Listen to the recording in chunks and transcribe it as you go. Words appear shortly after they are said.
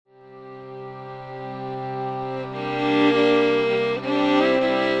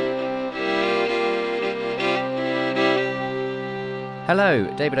Hello,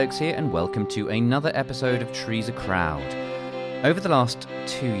 David Oakes here, and welcome to another episode of Trees A Crowd. Over the last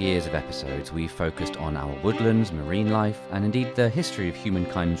 2 years of episodes, we've focused on our woodlands, marine life, and indeed the history of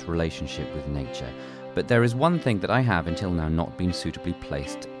humankind's relationship with nature. But there is one thing that I have until now not been suitably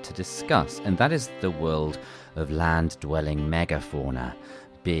placed to discuss, and that is the world of land-dwelling megafauna,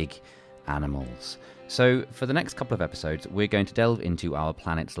 big animals. So for the next couple of episodes, we're going to delve into our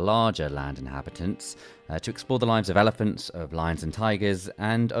planet's larger land inhabitants to explore the lives of elephants, of lions and tigers,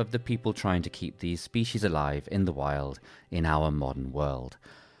 and of the people trying to keep these species alive in the wild in our modern world.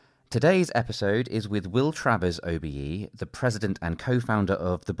 Today's episode is with Will Travers OBE, the president and co-founder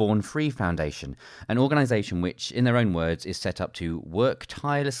of the Born Free Foundation, an organisation which, in their own words, is set up to work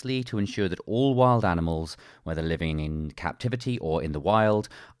tirelessly to ensure that all wild animals, whether living in captivity or in the wild,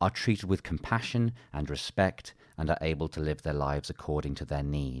 are treated with compassion and respect and are able to live their lives according to their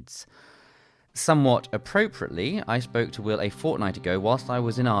needs. Somewhat appropriately, I spoke to Will a fortnight ago whilst I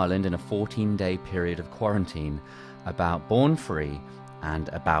was in Ireland in a 14-day period of quarantine about Born Free and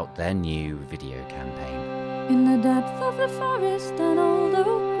about their new video campaign. In the depth of the forest an old oak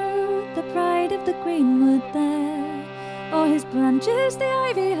grew, the pride of the greenwood there. O'er his branches the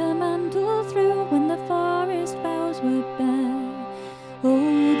ivy her mantle threw when the forest boughs were bare.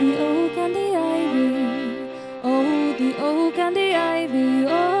 Oh, the oak and the ivy, oh, the oak and the ivy,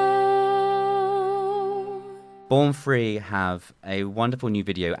 oh. Born Free have a wonderful new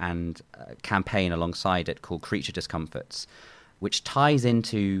video and campaign alongside it called Creature Discomforts, which ties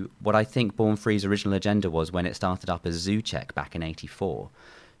into what I think Born Free's original agenda was when it started up as ZooCheck back in '84.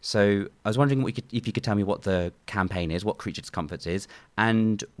 So I was wondering if you could tell me what the campaign is, what Creature Discomforts is,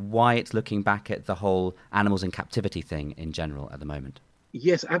 and why it's looking back at the whole animals in captivity thing in general at the moment.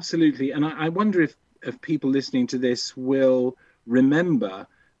 Yes, absolutely. And I wonder if people listening to this will remember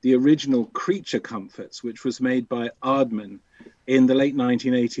the original Creature Comforts, which was made by Aardman in the late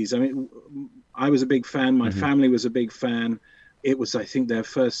 1980s. I mean, I was a big fan. My family was a big fan. It was, I think, their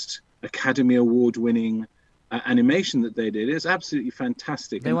first Academy Award-winning animation that they did. It was absolutely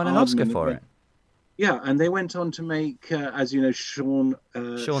fantastic. They won an Oscar for it. Yeah, and they went on to make, as you know, Shaun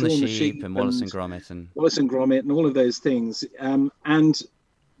the Sheep and Wallace and Gromit. Wallace and Gromit and all of those things. And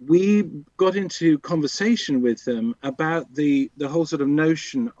we got into conversation with them about the whole sort of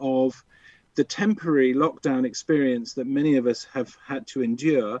notion of the temporary lockdown experience that many of us have had to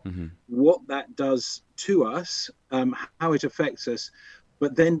endure, what that does to us, how it affects us,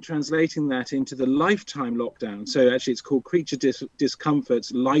 but then translating that into the lifetime lockdown. So actually it's called Creature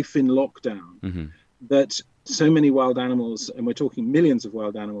Discomforts, Life in Lockdown, that so many wild animals, and we're talking millions of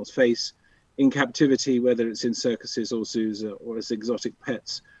wild animals, face in captivity, whether it's in circuses or zoos or as exotic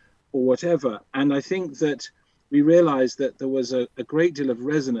pets or whatever. And I think that we realized that there was a great deal of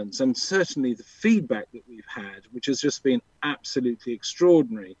resonance, and certainly the feedback that we've had, which has just been absolutely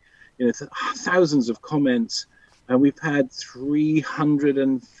extraordinary. You know, thousands of comments, and we've had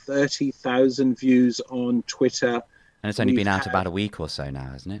 330,000 views on Twitter. And it's only been out about a week or so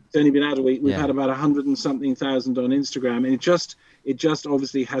now, hasn't it? It's only been out a week. We've had about 100 and something thousand on Instagram, and it just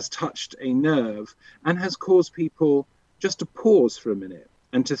obviously has touched a nerve and has caused people just to pause for a minute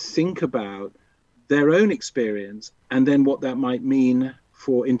and to think about their own experience and then what that might mean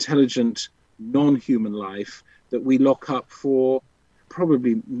for intelligent non-human life that we lock up for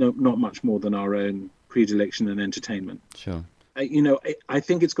probably not much more than our own predilection and entertainment. Sure. I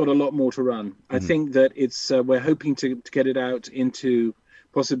think it's got a lot more to run. I think that it's we're hoping to get it out into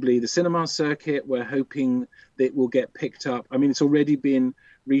possibly the cinema circuit. We're hoping that it will get picked up. I mean, it's already been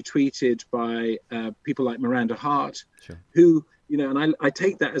retweeted by people like Miranda Hart, who, and I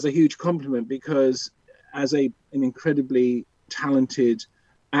take that as a huge compliment, because as an incredibly talented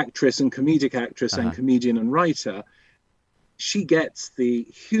actress and comedic actress and comedian and writer, she gets the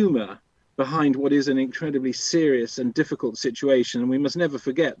humor behind what is an incredibly serious and difficult situation. And we must never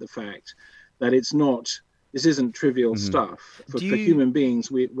forget the fact that this isn't trivial stuff. For human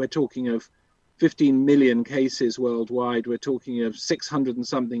beings, we're talking of 15 million cases worldwide. We're talking of 600 and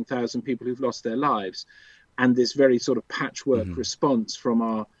something thousand people who've lost their lives. And this very sort of patchwork response from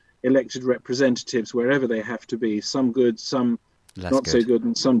our elected representatives, wherever they have to be, some good, some not so good,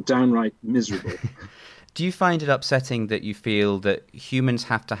 and some downright miserable. Do you find it upsetting that you feel that humans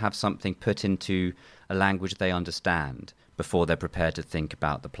have to have something put into a language they understand before they're prepared to think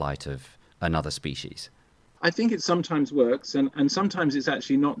about the plight of another species? I think it sometimes works, and sometimes it's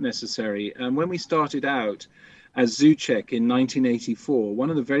actually not necessary. And when we started out as ZooCheck in 1984, one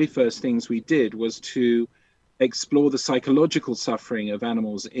of the very first things we did was to explore the psychological suffering of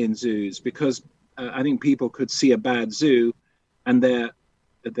animals in zoos, because I think people could see a bad zoo and their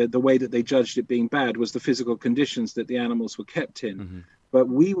the way that they judged it being bad was the physical conditions that the animals were kept in. Mm-hmm. But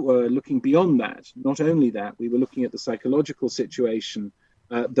we were looking beyond that. Not only that, we were looking at the psychological situation,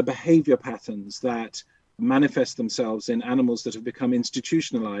 the behavior patterns that manifest themselves in animals that have become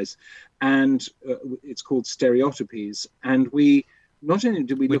institutionalized, and it's called stereotypies. And we not only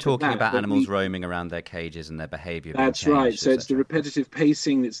did we We're look talking at that, about animals roaming around their cages and their behavior. That's right. So it's the repetitive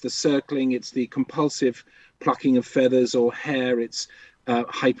pacing, it's the circling, it's the compulsive plucking of feathers or hair, it's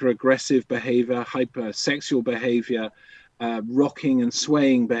hyper-aggressive behavior, hyper-sexual behavior, rocking and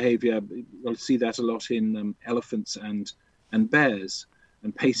swaying behavior. You'll see that a lot in elephants and bears,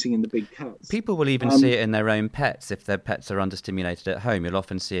 and pacing in the big cats. People will even see it in their own pets. If their pets are understimulated at home, you'll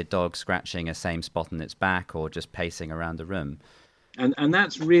often see a dog scratching a same spot on its back or just pacing around the room. And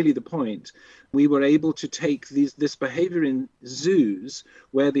that's really the point. We were able to take this behavior in zoos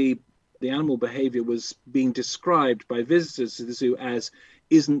where the animal behavior was being described by visitors to the zoo as,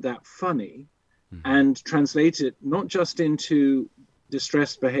 isn't that funny? Mm-hmm. And translate it not just into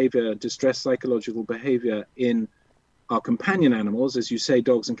distressed psychological behavior in our companion animals, as you say,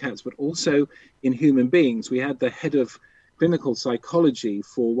 dogs and cats, but also in human beings. We had the head of clinical psychology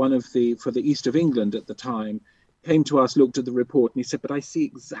for the East of England at the time, came to us, looked at the report, and he said, but I see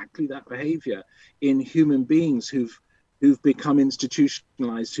exactly that behavior in human beings who've become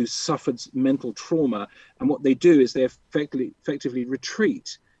institutionalized, who suffered mental trauma. And what they do is they effectively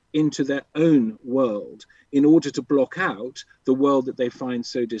retreat into their own world in order to block out the world that they find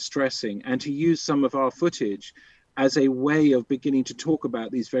so distressing, and to use some of our footage as a way of beginning to talk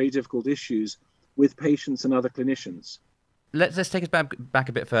about these very difficult issues with patients and other clinicians. Let's take us back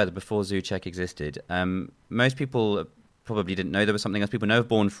a bit further before ZooCheck existed. Most people probably didn't know there was something else. People know of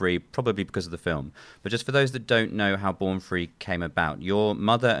Born Free probably because of the film. But just for those that don't know how Born Free came about, your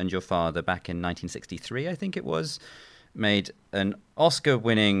mother and your father back in 1963, I think it was, made an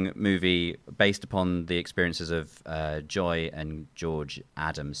Oscar-winning movie based upon the experiences of Joy and George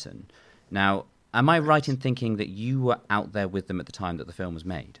Adamson. Now, am I right in thinking that you were out there with them at the time that the film was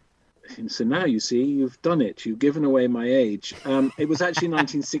made? And so now you see, you've done it. You've given away my age. It was actually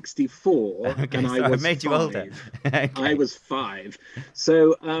 1964, okay, and so I was made you 5. older. Okay. I was 5.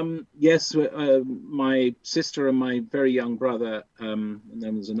 So yes, my sister and my very young brother, and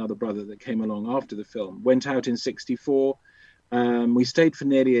then there's another brother that came along after the film, went out in 64. We stayed for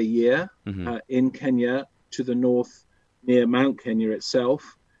nearly a year in Kenya, to the north near Mount Kenya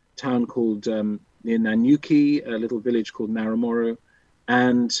itself, a town called near Nanyuki, a little village called Naramoro,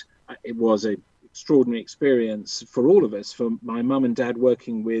 and it was an extraordinary experience for all of us, for my mum and dad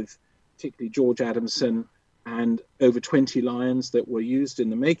working with particularly George Adamson, and over 20 lions that were used in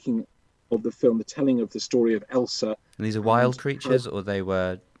the making of the film, the telling of the story of Elsa. And these are wild creatures, or they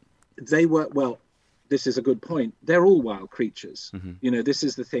were... They were, well, this is a good point. They're all wild creatures. Mm-hmm. You know, this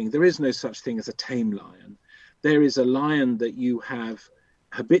is the thing. There is no such thing as a tame lion. There is a lion that you have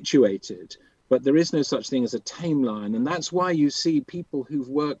habituated, but there is no such thing as a tame lion. And that's why you see people who've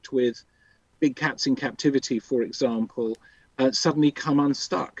worked with big cats in captivity, for example, suddenly come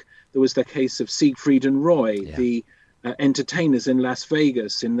unstuck. There was the case of Siegfried and Roy, the entertainers in Las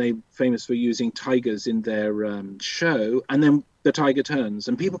Vegas, and they famous for using tigers in their show. And then the tiger turns,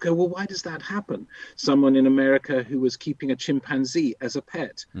 and people go, well, why does that happen? Someone in America who was keeping a chimpanzee as a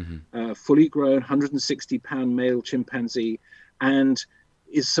pet, fully grown, 160-pound male chimpanzee, and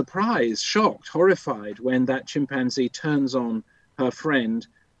is surprised, shocked, horrified when that chimpanzee turns on her friend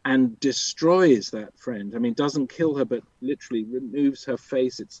and destroys that friend. I mean, doesn't kill her, but literally removes her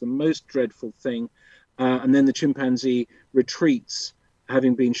face. It's the most dreadful thing. And then the chimpanzee retreats,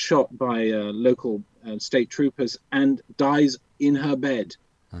 having been shot by local state troopers, and dies in her bed.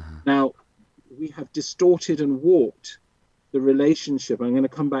 Now, we have distorted and warped the relationship. I'm going to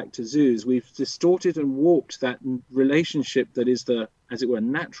come back to zoos. We've distorted and warped that relationship that is the, as it were,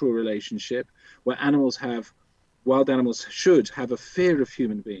 natural relationship, where wild animals should have a fear of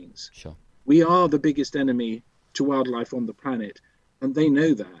human beings. Sure. We are the biggest enemy to wildlife on the planet, and they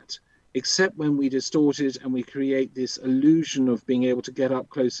know that, except when we distort it and we create this illusion of being able to get up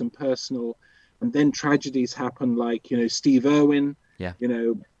close and personal, and then tragedies happen like, Steve Irwin,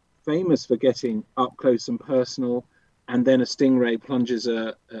 famous for getting up close and personal, and then a stingray plunges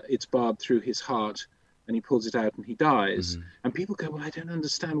its barb through his heart, and he pulls it out and he dies. And people go, well, I don't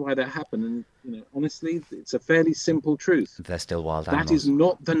understand why that happened. And honestly, it's a fairly simple truth. They're still wild animals. That is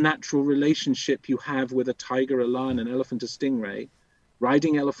not the natural relationship you have with a tiger, a lion, an elephant, a stingray.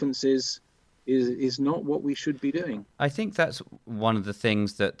 Riding elephants is, is not what we should be doing. I think that's one of the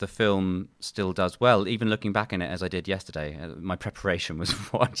things that the film still does well. Even looking back on it, as I did yesterday, my preparation was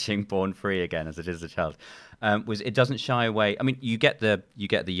watching Born Free again, as it is a child. Was it doesn't shy away. I mean, you get the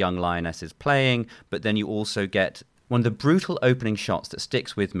young lionesses playing, but then you also get one of the brutal opening shots that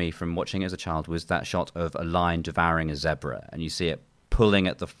sticks with me from watching as a child was that shot of a lion devouring a zebra, and you see it pulling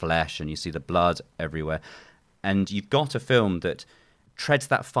at the flesh, and you see the blood everywhere, and you've got a film that treads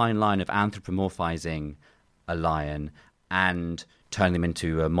that fine line of anthropomorphizing a lion and turning them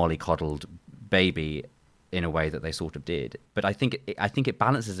into a mollycoddled baby in a way that they sort of did. But I think it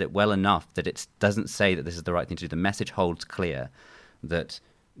balances it well enough that it doesn't say that this is the right thing to do. The message holds clear that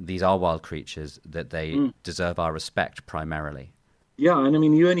these are wild creatures, that they deserve our respect primarily. Yeah, and I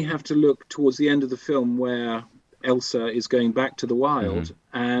mean, you only have to look towards the end of the film where Elsa is going back to the wild,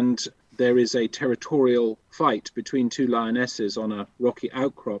 and there is a territorial fight between two lionesses on a rocky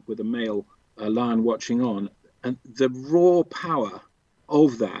outcrop with a male lion watching on. And the raw power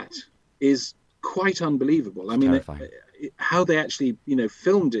of that is quite unbelievable. I mean, how they actually,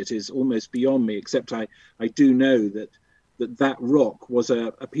 filmed it is almost beyond me, except I do know that rock was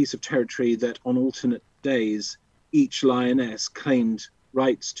a piece of territory that on alternate days, each lioness claimed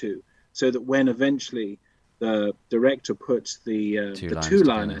rights to, so that when eventually the director put the two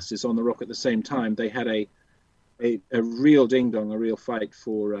lionesses on the rock at the same time, they had a real ding-dong, a real fight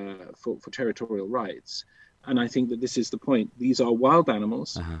for territorial rights. And I think that this is the point. These are wild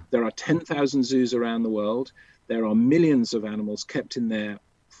animals. There are 10,000 zoos around the world. There are millions of animals kept in there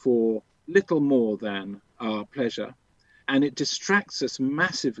for little more than our pleasure. And it distracts us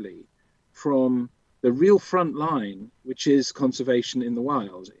massively from the real front line, which is conservation in the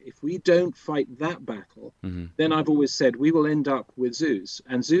wild. If we don't fight that battle, then I've always said we will end up with zoos.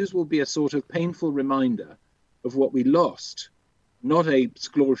 And zoos will be a sort of painful reminder of what we lost. Not a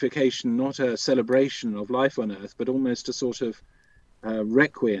glorification, not a celebration of life on Earth, but almost a sort of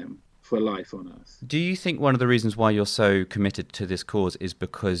requiem for life on Earth. Do you think one of the reasons why you're so committed to this cause is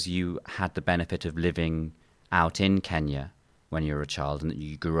because you had the benefit of living out in Kenya when you were a child, and that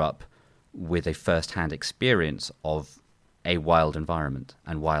you grew up with a first-hand experience of a wild environment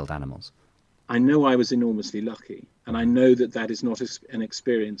and wild animals? I know I was enormously lucky, and I know that is not an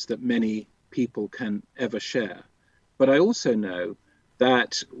experience that many people can ever share. But I also know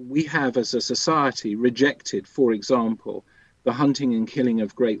that we have, as a society, rejected, for example, the hunting and killing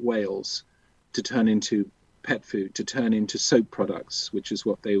of great whales to turn into pet food, to turn into soap products, which is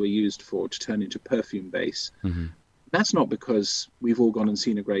what they were used for, to turn into perfume base. That's not because we've all gone and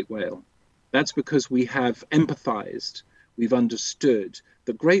seen a great whale. That's because we have empathized, we've understood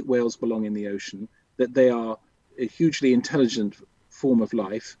that great whales belong in the ocean, that they are a hugely intelligent form of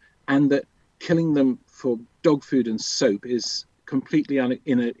life, and that killing them for dog food and soap is completely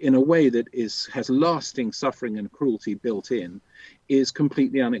in a way that has lasting suffering and cruelty built in, is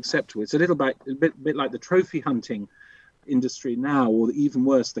completely unacceptable. It's a bit like the trophy hunting industry now, or even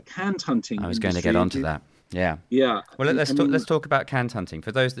worse, the canned hunting industry. I was going to get onto that. Yeah. Well, let's talk about canned hunting.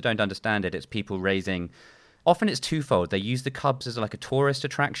 For those that don't understand it, it's people raising. Often it's twofold. They use the cubs as like a tourist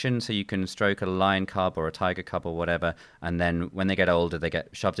attraction, so you can stroke a lion cub or a tiger cub or whatever, and then when they get older, they get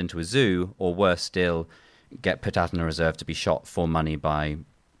shoved into a zoo, or worse still, get put out in a reserve to be shot for money by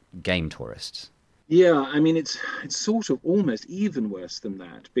game tourists. Yeah, I mean, it's sort of almost even worse than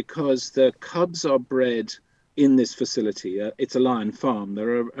that, because the cubs are bred in this facility. It's a lion farm.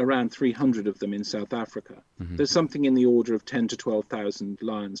 There are around 300 of them in South Africa. There's something in the order of 10 to 12,000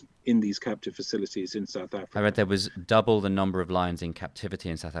 lions in these captive facilities in South Africa. I read there was double the number of lions in captivity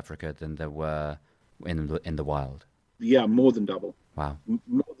in South Africa than there were in the wild. Yeah, more than double. Wow.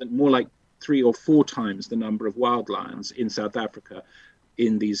 More like 3 or 4 times the number of wild lions in South Africa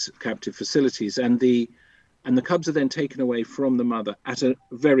in these captive facilities. And the cubs are then taken away from the mother at a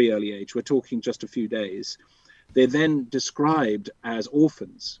very early age. We're talking just a few days. They're then described as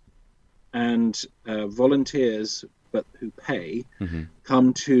orphans, and volunteers, but who pay,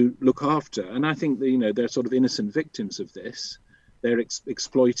 come to look after. And I think that, they're sort of innocent victims of this. They're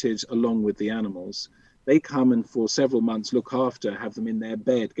exploited along with the animals. They come and for several months look after, have them in their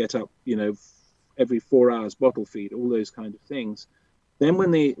bed, get up, every 4 hours, bottle feed, all those kind of things. Then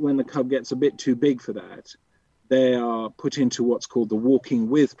when the cub gets a bit too big for that, they are put into what's called the Walking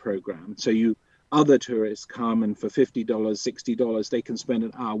With program. So other tourists come, and for $50, $60, they can spend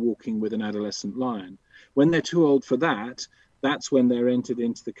an hour walking with an adolescent lion. When they're too old for that, that's when they're entered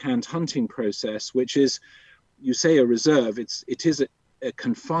into the canned hunting process, which is, you say a reserve, it is a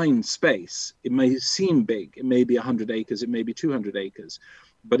confined space. It may seem big, it may be 100 acres, it may be 200 acres,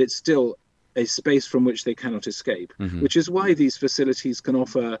 but it's still a space from which they cannot escape, which is why these facilities can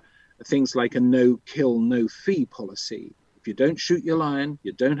offer things like a no kill, no fee policy. If you don't shoot your lion,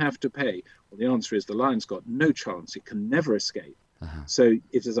 you don't have to pay. Well, the answer is the lion's got no chance. It can never escape. So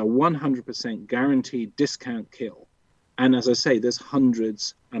it is a 100% guaranteed discount kill. And as I say, there's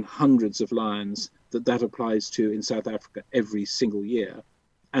hundreds and hundreds of lions that applies to in South Africa every single year.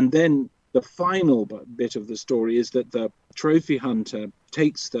 And then the final bit of the story is that the trophy hunter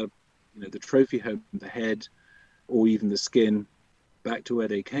takes the trophy home, the head, or even the skin, back to where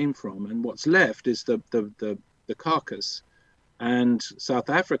they came from. And what's left is the carcass. And South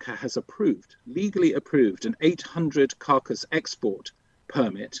Africa has legally approved, an 800 carcass export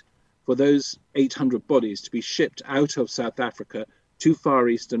permit for those 800 bodies to be shipped out of South Africa to Far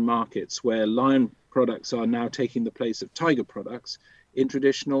Eastern markets, where lion products are now taking the place of tiger products in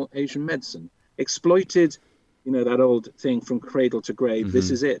traditional Asian medicine. Exploited, that old thing from cradle to grave. This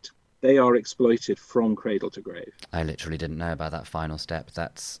is it. They are exploited from cradle to grave. I literally didn't know about that final step.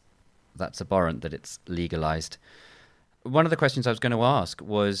 That's abhorrent that it's legalized. One of the questions I was going to ask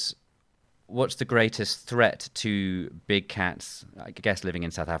was, what's the greatest threat to big cats, I guess, living in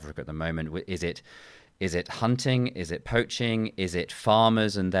South Africa at the moment? Is it hunting? Is it poaching? Is it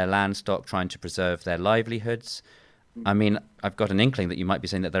farmers and their land stock trying to preserve their livelihoods? I mean, I've got an inkling that you might be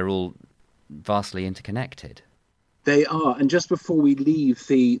saying that they're all vastly interconnected. They are. And just before we leave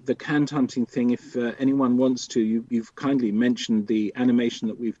the cant hunting thing, if anyone wants to, you've kindly mentioned the animation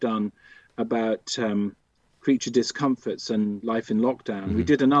that we've done about creature discomforts and life in lockdown. We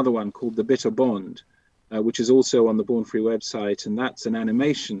did another one called The Bitter Bond, which is also on the Born Free website, and that's an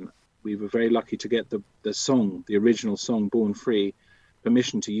animation. We were very lucky to get the song, the original song, Born Free,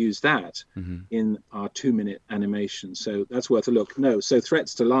 permission to use that in our 2-minute animation. So that's worth a look. So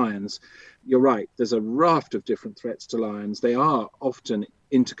threats to lions, you're right. There's a raft of different threats to lions. They are often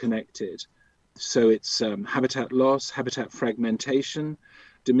interconnected. So it's habitat loss, habitat fragmentation,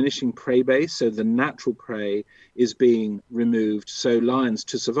 diminishing prey base, so the natural prey is being removed. So lions,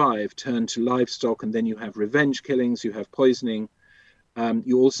 to survive, turn to livestock, and then you have revenge killings, you have poisoning.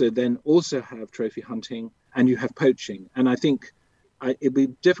 You also have trophy hunting, and you have poaching. And I think it'd be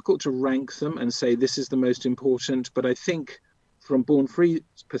difficult to rank them and say this is the most important, but I think from Born Free's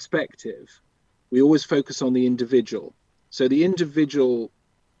perspective, we always focus on the individual. So the individual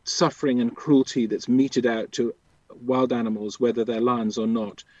suffering and cruelty that's meted out to wild animals, whether they're lions or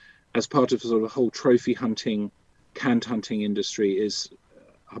not, as part of sort of a whole trophy hunting, cant hunting industry is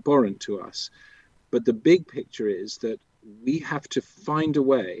abhorrent to us. But the big picture is that we have to find a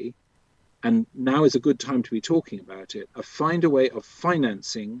way, and now is a good time to be talking about it, find a way of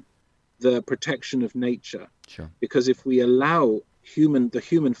financing the protection of nature. Sure. Because if we allow the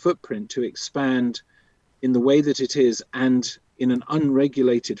human footprint to expand in the way that it is and in an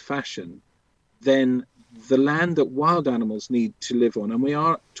unregulated fashion, then the land that wild animals need to live on, and we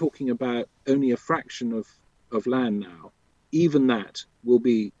are talking about only a fraction of land now, even that will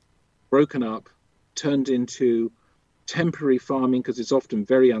be broken up, turned into temporary farming because it's often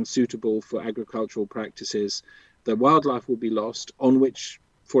very unsuitable for agricultural practices. The wildlife will be lost, on which,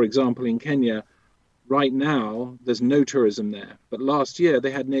 for example, in Kenya, right now, there's no tourism there. But last year,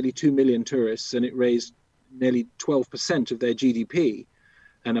 they had nearly 2 million tourists, and it raised nearly 12% of their GDP.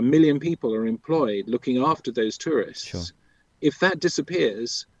 And 1 million people are employed looking after those tourists. Sure. If that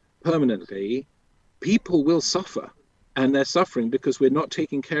disappears permanently, people will suffer. And they're suffering because we're not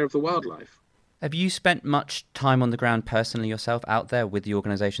taking care of the wildlife. Have you spent much time on the ground personally yourself out there with the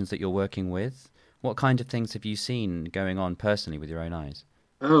organisations that you're working with? What kind of things have you seen going on personally with your own eyes?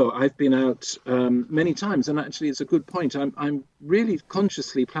 Oh, I've been out many times. And actually, it's a good point. I'm really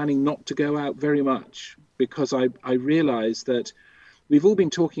consciously planning not to go out very much because I realise that we've all been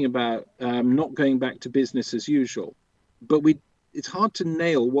talking about not going back to business as usual, but it's hard to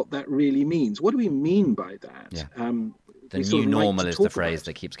nail what that really means. What do we mean by that? Yeah. The new normal is the phrase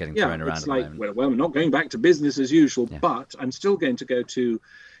that keeps getting thrown around. It's like, well, I'm not going back to business as usual, but I'm still going to go to,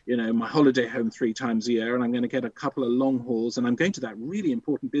 my holiday home 3 times a year, and I'm going to get a couple of long hauls, and I'm going to that really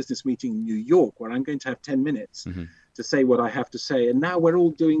important business meeting in New York where I'm going to have 10 minutes to say what I have to say. And now we're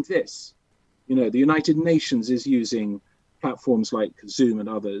all doing this. The United Nations is using platforms like Zoom and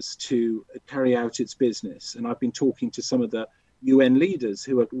others to carry out its business. And I've been talking to some of the UN leaders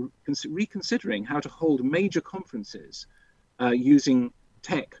who are reconsidering how to hold major conferences using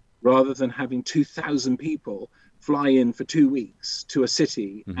tech rather than having 2,000 people fly in for 2 weeks to a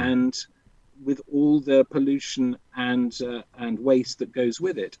city and with all the pollution and waste that goes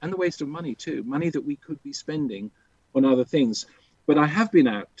with it, and the waste of money too, money that we could be spending on other things. But I have been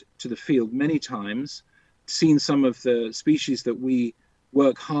out to the field many times, seen some of the species that we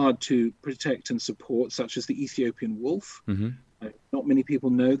work hard to protect and support, such as the Ethiopian wolf. Not not many people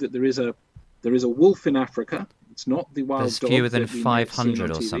know that there is a wolf in Africa. It's not the wild There's dog. fewer than that we might have seen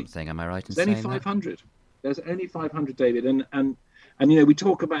 500 on or TV. something. Am I right in There's only saying that? 500. There's only 500, David. And we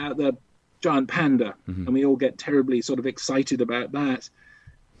talk about the giant panda, and we all get terribly sort of excited about that.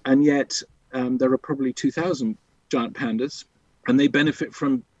 And yet there are probably 2,000 giant pandas, and they benefit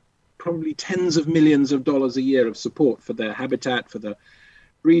from probably tens of millions of dollars a year of support for their habitat, for the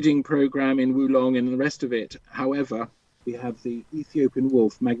breeding program in Wulong and the rest of it. However, we have the Ethiopian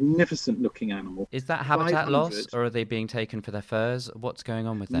wolf, magnificent looking animal. Is that habitat 500. loss, or are they being taken for their furs? What's going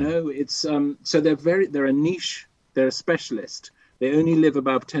on with them? No, it's so they're a niche, they're a specialist. They only live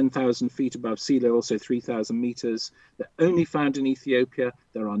above 10,000 feet above sea level, so 3,000 meters. They're only found in Ethiopia.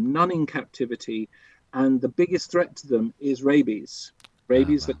 There are none in captivity. And the biggest threat to them is rabies.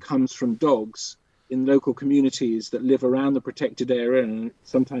 Rabies that comes from dogs in local communities that live around the protected area and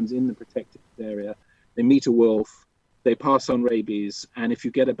sometimes in the protected area. They meet a wolf, they pass on rabies. And if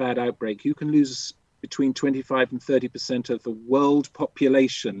you get a bad outbreak, you can lose between 25 and 30% of the world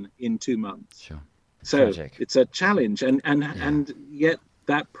population in 2 months. Sure. So Tragic. it's a challenge, and yet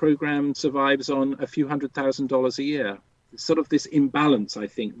that program survives on a few $100,000 a year. It's sort of this imbalance, I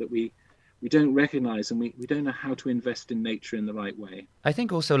think, that we don't recognize, and we don't know how to invest in nature in the right way. I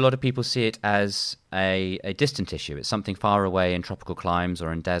think also a lot of people see it as a distant issue. It's something far away in tropical climes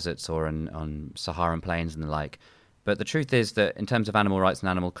or in deserts or on Saharan plains and the like. But the truth is that in terms of animal rights and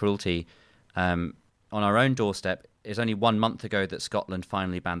animal cruelty, on our own doorstep, it's only 1 month ago that Scotland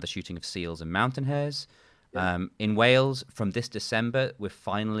finally banned the shooting of seals and mountain hares. Yeah. In Wales, from this December, we're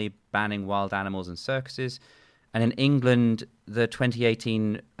finally banning wild animals in circuses. And in England, the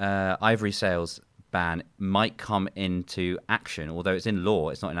 2018 ivory sales ban might come into action, although it's in law,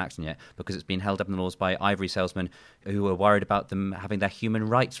 it's not in action yet, because it's been held up in the laws by ivory salesmen who are worried about them having their human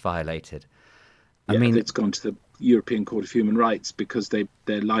rights violated. I mean, it's gone to the European Court of Human Rights because their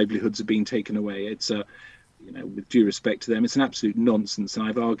livelihoods are being taken away. It's with due respect to them, it's an absolute nonsense, and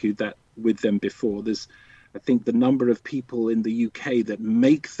I've argued that with them before. I think the number of people in the UK that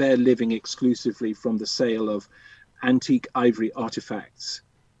make their living exclusively from the sale of antique ivory artifacts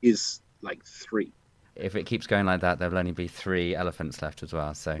is like 3. If it keeps going like that, there will only be 3 elephants left as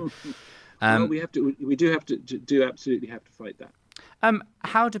well. So, well, we absolutely have to fight that.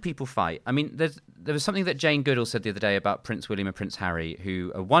 How do people fight? I mean, there was something that Jane Goodall said the other day about Prince William and Prince Harry,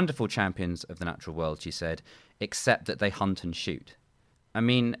 who are wonderful champions of the natural world, she said, except that they hunt and shoot. I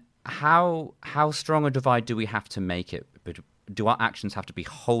mean, how strong a divide do we have to make it? Do our actions have to be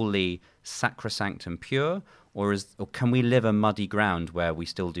wholly sacrosanct and pure, or can we live a muddy ground where we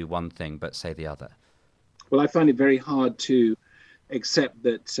still do one thing but say the other? Well, I find it very hard to accept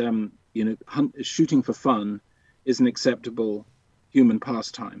that shooting for fun is an acceptable human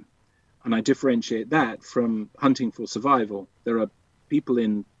pastime, and I differentiate that from hunting for survival. There are people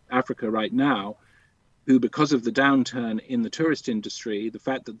in Africa right now who, because of the downturn in the tourist industry, the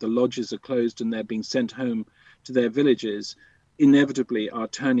fact that the lodges are closed and they're being sent home to their villages, inevitably are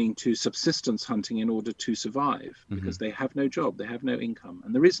turning to subsistence hunting in order to survive, because they have no job, they have no income,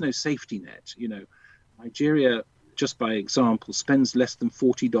 and there is no safety net. Nigeria, just by example, spends less than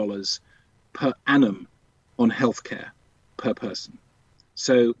 $40 per annum on healthcare per person.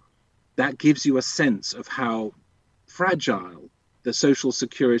 So that gives you a sense of how fragile the social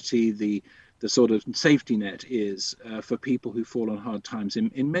security, the sort of safety net is for people who fall on hard times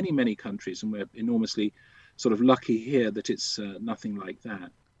in many, many countries. And we're enormously sort of lucky here that it's nothing like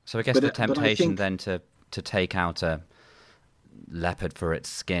that. So I guess the temptation then to take out a leopard for its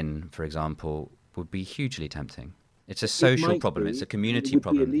skin, for example, would be hugely tempting. It's a social problem. It's a community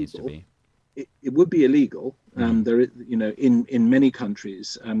problem. It needs to be. It would be illegal. There, in many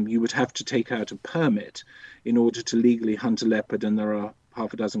countries, you would have to take out a permit in order to legally hunt a leopard, and there are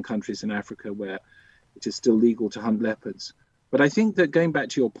half a dozen countries in Africa where it is still legal to hunt leopards. But I think that, going back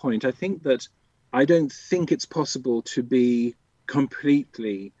to your point, I don't think it's possible to be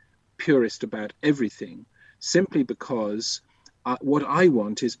completely purist about everything, simply because what I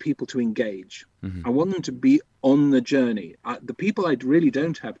want is people to engage. I want them to be on the journey. The people I really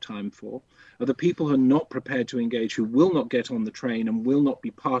don't have time for are the people who are not prepared to engage, who will not get on the train and will not be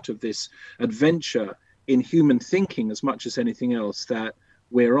part of this adventure in human thinking as much as anything else that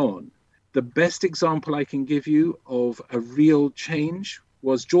we're on. The best example I can give you of a real change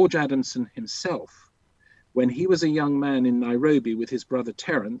was George Adamson himself. When he was a young man in Nairobi with his brother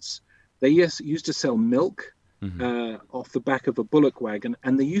Terence, they used to sell milk off the back of a bullock wagon,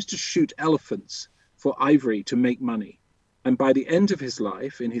 and they used to shoot elephants for ivory to make money. And by the end of his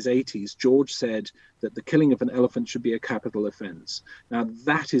life, in his 80s, George said that the killing of an elephant should be a capital offense. Now,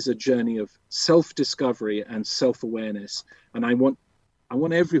 that is a journey of self-discovery and self-awareness. And I want I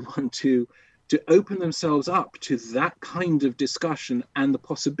want everyone to open themselves up to that kind of discussion and the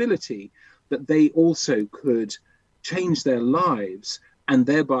possibility that they also could change their lives and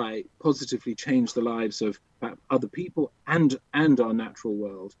thereby positively change the lives of other people and our natural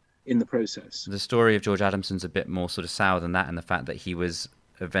world in the process. The story of George Adamson's a bit more sort of sour than that, in the fact that he was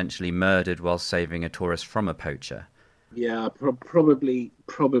eventually murdered while saving a tourist from a poacher. Yeah, probably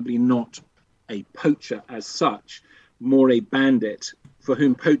not a poacher as such, more a bandit for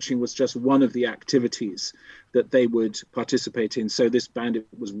whom poaching was just one of the activities that they would participate in. So this bandit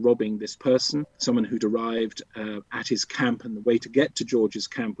was robbing this person, someone who'd arrived at his camp, and the way to get to George's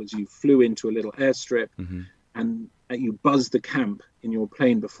camp was you flew into a little airstrip and you buzzed the camp in your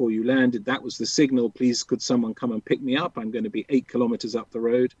plane before you landed. That was the signal. Please, could someone come and pick me up? I'm going to be 8 kilometers up the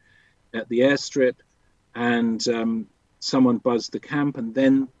road at the airstrip. And someone buzzed the camp, and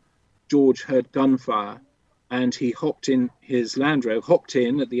then George heard gunfire, and he hopped in his Land Rover,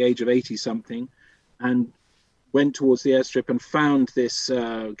 at the age of 80 something, and went towards the airstrip and found this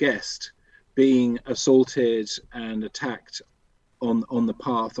guest being assaulted and attacked on the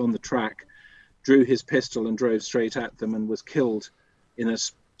path, on the track, drew his pistol and drove straight at them and was killed in a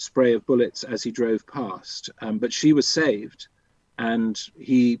spray of bullets as he drove past. But she was saved, and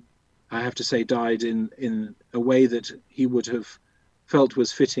he, I have to say, died in a way that he would have felt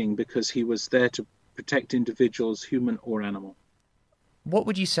was fitting, because he was there to protect individuals, human or animal. What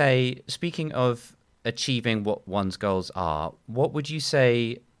would you say, speaking of achieving what one's goals are, what would you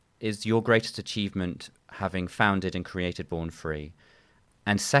say is your greatest achievement having founded and created Born Free?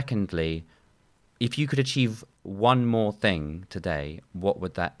 And secondly, if you could achieve one more thing today, what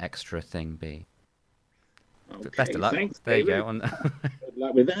would that extra thing be? Okay, best of luck. Thanks, there David. you go. Good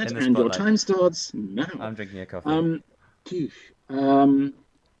luck with that. And your time starts now. I'm drinking a coffee.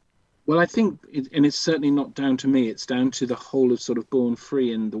 Well, I think, and it's certainly not down to me, it's down to the whole of sort of Born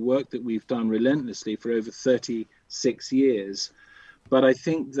Free and the work that we've done relentlessly for over 36 years. But I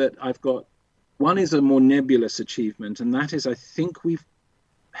think that I've got, one is a more nebulous achievement, and that is, I think we've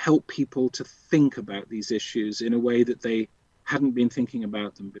helped people to think about these issues in a way that they hadn't been thinking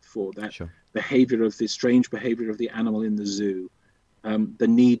about them before. That behavior of the strange behavior of the animal in the zoo, the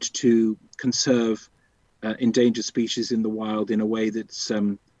need to conserve endangered species in the wild in a way that's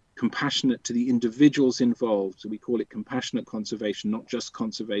compassionate to the individuals involved. So we call it compassionate conservation, not just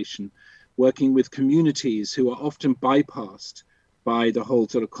conservation. Working with communities who are often bypassed by the whole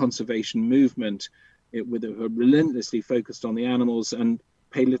sort of conservation movement, with a relentlessly focused on the animals and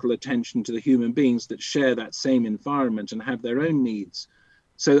pay little attention to the human beings that share that same environment and have their own needs.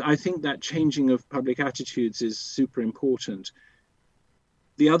 So I think that changing of public attitudes is super important.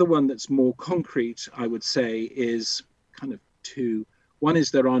 The other one that's more concrete, I would say, is kind of two. One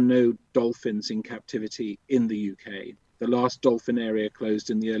is there are no dolphins in captivity in the UK. The last dolphin area closed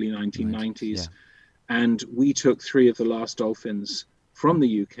in the early 1990s. And we took 3 of the last dolphins from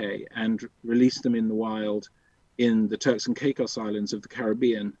the UK and released them in the wild in the Turks and Caicos Islands of the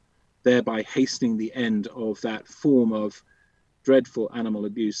Caribbean, thereby hastening the end of that form of dreadful animal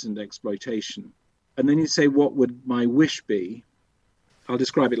abuse and exploitation. And then you say, what would my wish be? I'll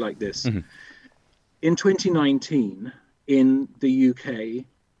describe it like this. In 2019, in the UK,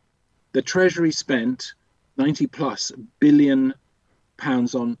 the Treasury spent 90+ billion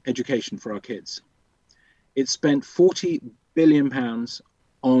pounds on education for our kids. It spent 40 billion pounds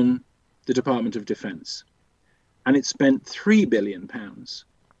on the Department of Defence. And it spent 3 billion pounds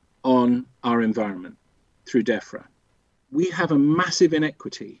on our environment through DEFRA. We have a massive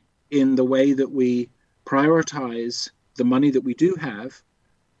inequity in the way that we prioritize the money that we do have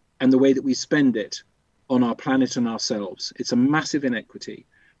and the way that we spend it on our planet and ourselves. It's a massive inequity.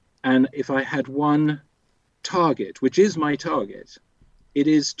 And if I had one target, which is my target, it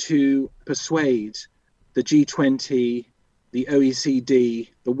is to persuade the G20, the OECD,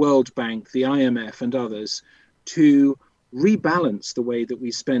 the World Bank, the IMF and others to rebalance the way that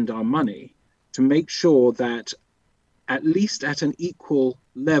we spend our money, to make sure that at least at an equal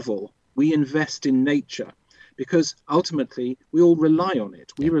level, we invest in nature, because ultimately we all rely on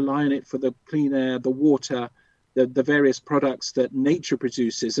it. We rely on it for the clean air, the water, the various products that nature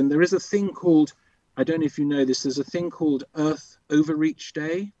produces. And there is a thing called, I don't know if you know this, there's a thing called Earth Overreach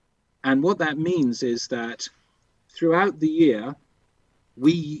Day. And what that means is that throughout the year,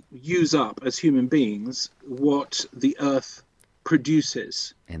 we use up as human beings what the Earth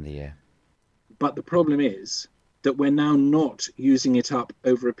produces in the year. But the problem is that we're now not using it up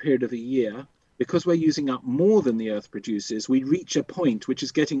over a period of a year. Because we're using up more than the Earth produces, we reach a point which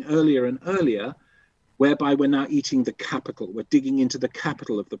is getting earlier and earlier, whereby we're now eating the capital. We're digging into the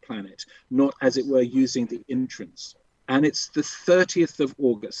capital of the planet, not, as it were, using the entrance. And it's the 30th of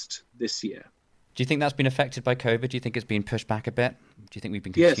August this year. Do you think that's been affected by COVID? Do you think it's been pushed back a bit? Do you think we've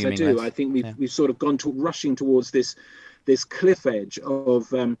been Yes, consuming I do. less? I think we've sort of gone to rushing towards this cliff edge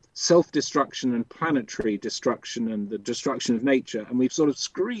of self-destruction and planetary destruction and the destruction of nature. And we've sort of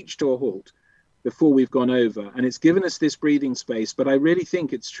screeched to a halt before we've gone over. And it's given us this breathing space. But I really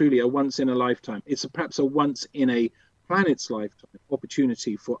think it's truly a once in a lifetime. It's perhaps a once in a planet's lifetime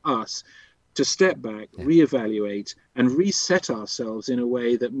opportunity for us to step back, reevaluate, and reset ourselves in a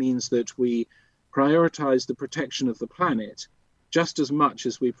way that means that we prioritize the protection of the planet just as much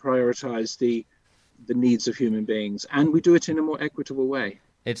as we prioritize the needs of human beings, and we do it in a more equitable way.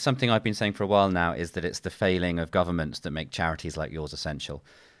 It's something I've been saying for a while now, is that it's the failing of governments that make charities like yours essential.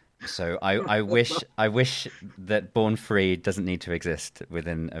 So I wish that Born Free doesn't need to exist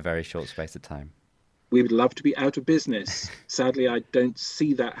within a very short space of time. We would love to be out of business. Sadly, I don't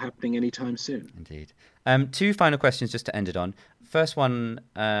see that happening anytime soon. Indeed. Two final questions just to end it on. First one,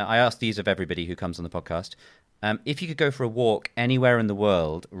 I ask these of everybody who comes on the podcast. If you could go for a walk anywhere in the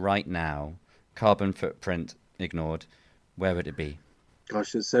world right now, carbon footprint ignored, where would it be?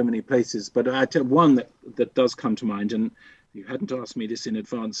 Gosh, there's so many places, but I tell one that does come to mind, and you hadn't asked me this in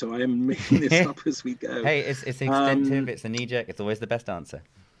advance, so I am making this up as we go. Hey, it's extensive, it's a knee-jerk, it's always the best answer.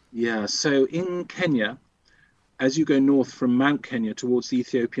 Yeah, so in Kenya, as you go north from Mount Kenya towards the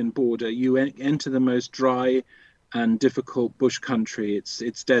Ethiopian border, you enter the most dry and difficult bush country.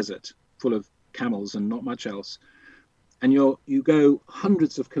 It's desert, full of camels and not much else. And you go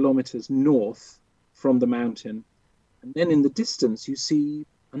hundreds of kilometers north from the mountain, and then in the distance you see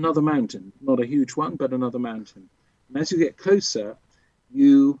another mountain, not a huge one, but another mountain. And as you get closer,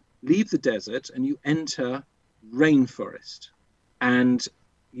 you leave the desert and you enter rainforest. And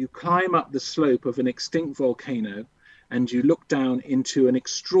you climb up the slope of an extinct volcano and you look down into an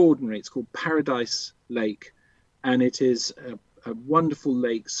extraordinary, it's called Paradise Lake. And it is a wonderful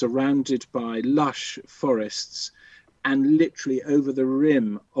lake surrounded by lush forests. And literally over the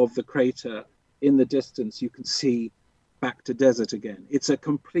rim of the crater in the distance, you can see back to desert again. It's a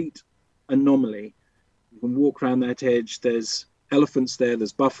complete anomaly. You can walk around that edge. There's elephants there.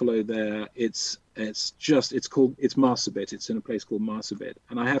 There's buffalo there. It's Marsabit. It's in a place called Marsabit.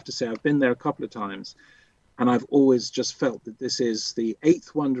 And I have to say, I've been there a couple of times, and I've always just felt that this is the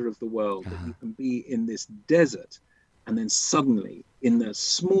eighth wonder of the world, that you can be in this desert, and then suddenly, in the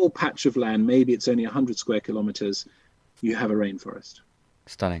small patch of land, maybe it's only 100 square kilometers, you have a rainforest.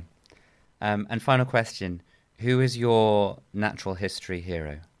 Stunning. And final question, who is your natural history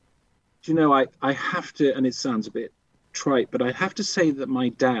hero? Do you know, I have to, and it sounds a bit trite, but I have to say that my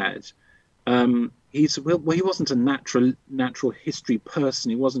dad, he wasn't a natural history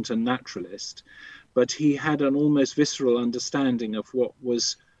person. He wasn't a naturalist, but he had an almost visceral understanding of what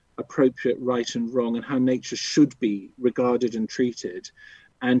was appropriate, right and wrong, and how nature should be regarded and treated.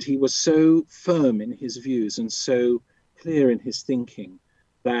 And he was so firm in his views and so clear in his thinking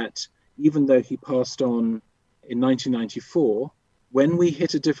that even though he passed on in 1994, when we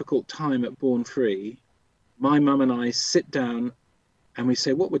hit a difficult time at Born Free, my mum and I sit down and we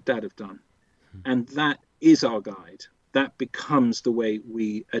say, what would Dad have done? And that is our guide. That becomes the way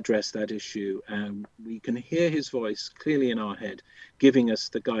we address that issue. And we can hear his voice clearly in our head, giving us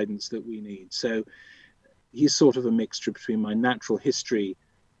the guidance that we need. So he's sort of a mixture between my natural history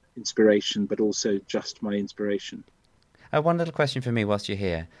inspiration, but also just my inspiration. One little question for me whilst you're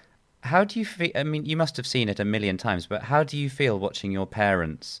here. How do you feel? I mean, you must have seen it a million times, but how do you feel watching your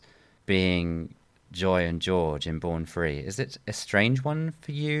parents being Joy and George in Born Free? Is it a strange one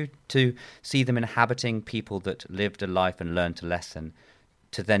for you to see them inhabiting people that lived a life and learned a lesson,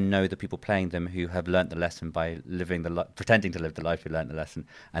 to then know the people playing them who have learnt the lesson by pretending to live the life who learnt the lesson,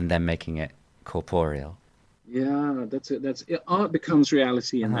 and then making it corporeal? Yeah, that's it. Art becomes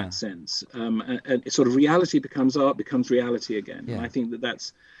reality in that sense. And sort of reality becomes art, becomes reality again. Yeah. And I think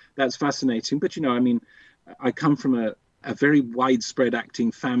that's fascinating. But, you know, I mean, I come from a very widespread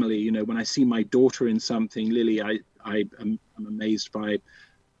acting family. You know, when I see my daughter in something, Lily, I am amazed by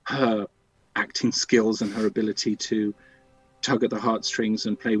her acting skills and her ability to tug at the heartstrings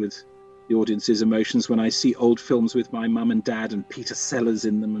and play with the audience's emotions. When I see old films with my mum and dad and Peter Sellers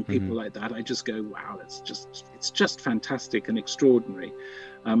in them and people like that, I just go, wow, it's just fantastic and extraordinary.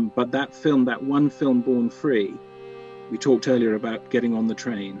 But that one film, Born Free, we talked earlier about getting on the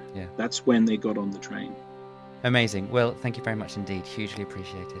train. Yeah. That's when they got on the train. Amazing. Well, thank you very much indeed. Hugely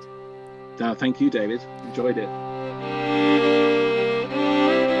appreciated. Thank you, David. Enjoyed it.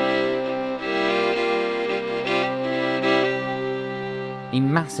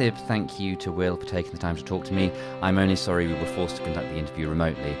 massive thank you to Will for taking the time to talk to me. I'm only sorry we were forced to conduct the interview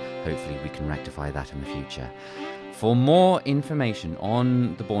remotely. Hopefully we can rectify that in the future. For more information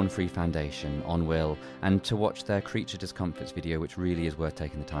on the Born Free Foundation, on Will, and to watch their Creature Discomforts video, which really is worth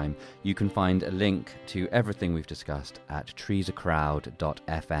taking the time, you can find a link to everything we've discussed at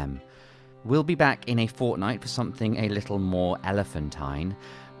treesacrowd.fm. We'll be back in a fortnight for something a little more elephantine.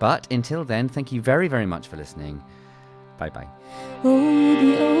 But until then, thank you very, very much for listening. Bye-bye. Oh,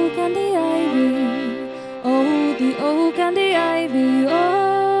 the oak and the ivy. Oh, the oak and the ivy. Oh.